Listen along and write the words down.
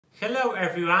Hello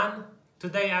everyone!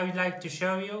 Today I would like to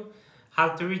show you how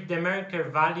to read the marker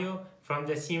value from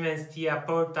the Siemens TIA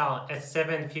Portal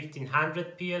S7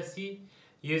 1500 PLC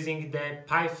using the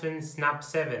Python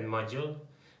Snap7 module.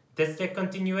 That's the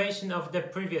continuation of the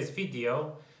previous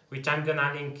video, which I'm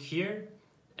gonna link here,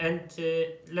 and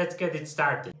let's get it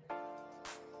started.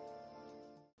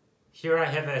 Here I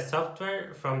have a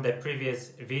software from the previous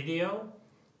video.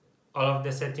 All of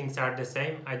the settings are the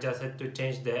same. I just had to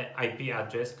change the IP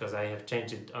address because I have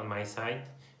changed it on my side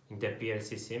in the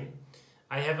PLCSiM.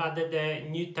 I have added a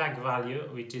new tag value,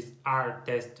 which is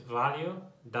rTest value,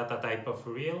 data type of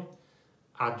real,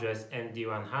 address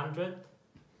MD100.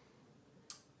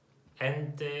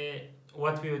 And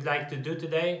what we would like to do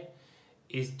today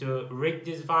is to read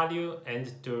this value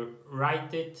and to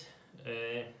write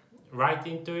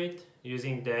into it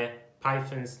using the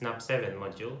Python Snap7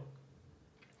 module.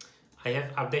 I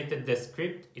have updated the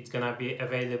script. It's gonna be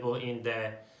available in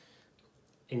the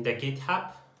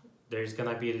GitHub. There's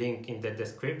gonna be a link in the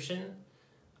description.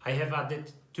 I have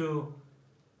added two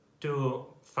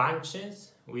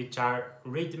functions which are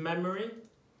read memory.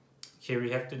 Here we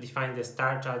have to define the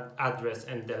start address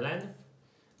and the length,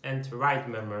 and write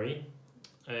memory.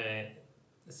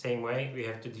 Same way we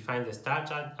have to define the start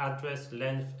address,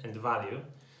 length and value.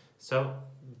 So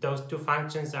those two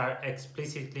functions are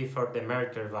explicitly for the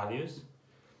marker values.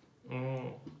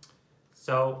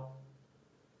 So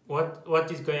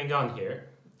what is going on here?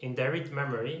 In the read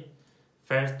memory,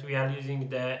 first we are using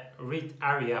the read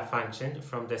area function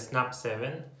from the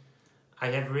Snap7. I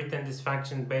have written this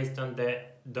function based on the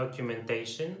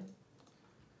documentation.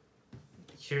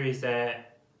 Here is the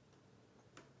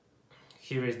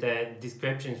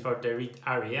description for the read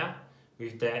area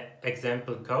with the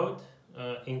example code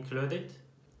included.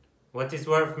 What is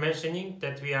worth mentioning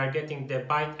that we are getting the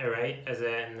byte array as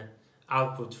an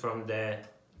output from the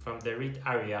read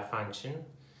area function,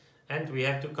 and we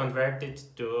have to convert it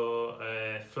to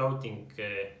a floating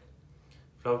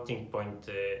point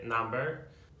number.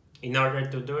 In order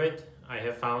to do it, I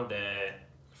have found a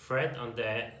thread on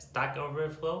the Stack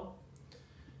Overflow.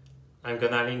 I'm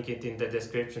gonna link it in the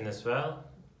description as well.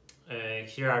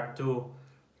 Here are two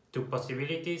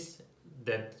possibilities,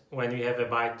 that when we have a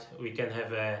byte we can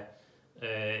have a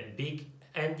big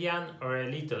endian or a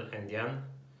little endian.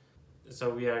 So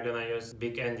we are gonna use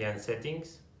big endian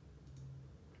settings.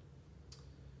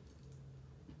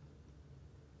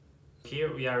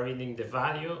 Here we are reading the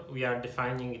value, we are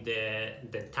defining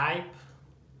the type,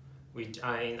 which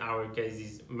in our case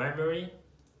is memory.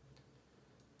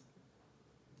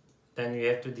 Then we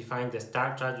have to define the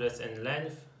start address and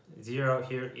length. 0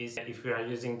 here is if we are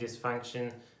using this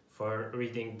function for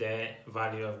reading the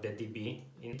value of the dB.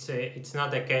 It's not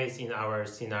the case in our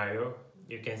scenario.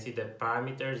 You can see the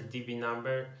parameters, dB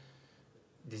number.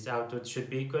 This output should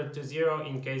be equal to 0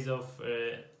 in case of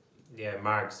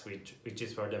marks, which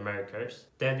is for the markers.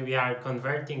 Then we are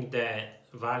converting the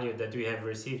value that we have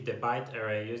received, the byte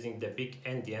array, using the big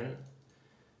endian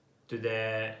to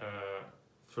the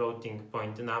floating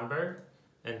point number,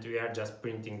 and we are just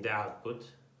printing the output.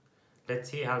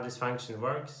 Let's see how this function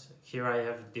works. Here I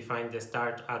have defined the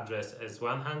start address as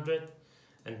 100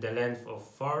 and the length of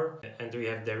 4, and we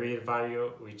have the real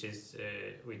value, which is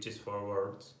 4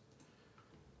 words.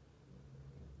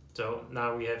 So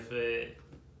now we have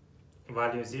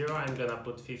value 0. I'm gonna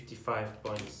put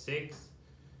 55.6.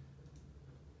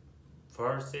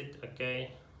 Force it.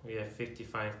 Okay, we have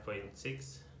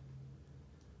 55.6.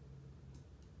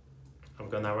 I'm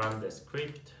gonna run the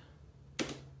script.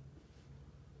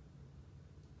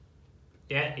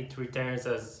 Yeah, it returns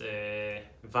as a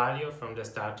value from the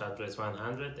start address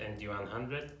 100 and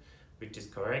D100, which is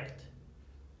correct.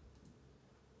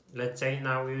 Let's say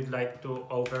now we would like to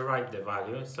overwrite the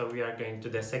value, so we are going to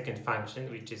the second function,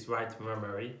 which is write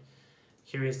memory.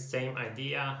 Here is same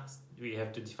idea. We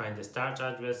have to define the start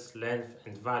address, length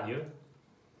and value.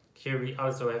 Here we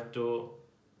also have to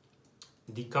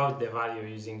decode the value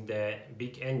using the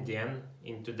big endian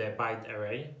into the byte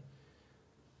array.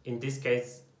 In this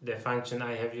case, the function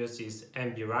I have used is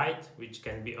mbwrite, which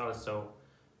can be also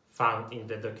found in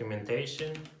the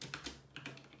documentation.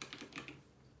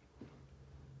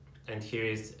 And here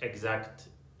is exact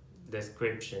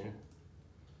description.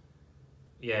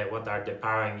 Yeah, what are the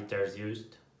parameters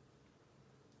used?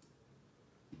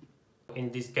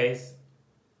 In this case,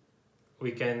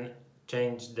 we can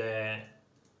change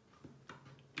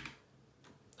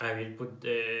I will put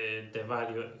the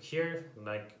value here,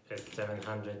 like at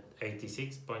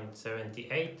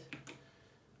 786.78.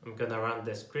 I'm gonna run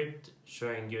the script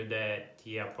showing you the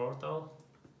TIA portal.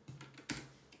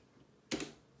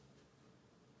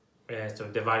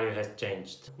 So the value has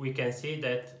changed. We can see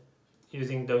that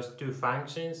using those two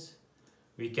functions,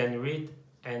 we can read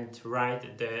and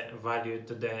write the value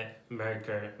to the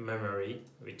maker memory,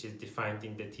 which is defined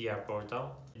in the TIA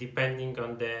portal. Depending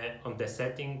on the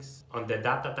settings, on the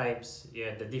data types,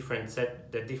 the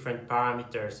different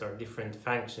parameters or different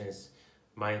functions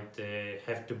might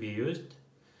have to be used,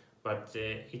 but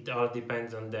it all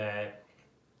depends on the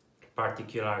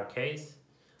particular case.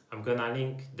 I'm gonna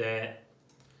link the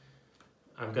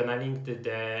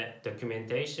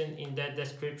documentation in the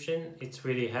description. It's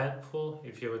really helpful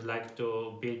if you would like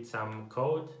to build some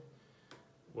code.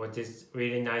 What is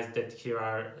really nice that here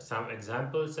are some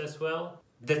examples as well.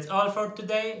 That's all for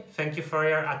today. Thank you for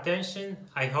your attention.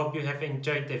 I hope you have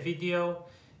enjoyed the video.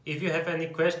 If you have any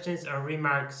questions or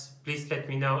remarks, please let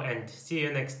me know and see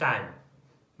you next time.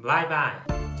 Bye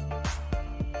bye.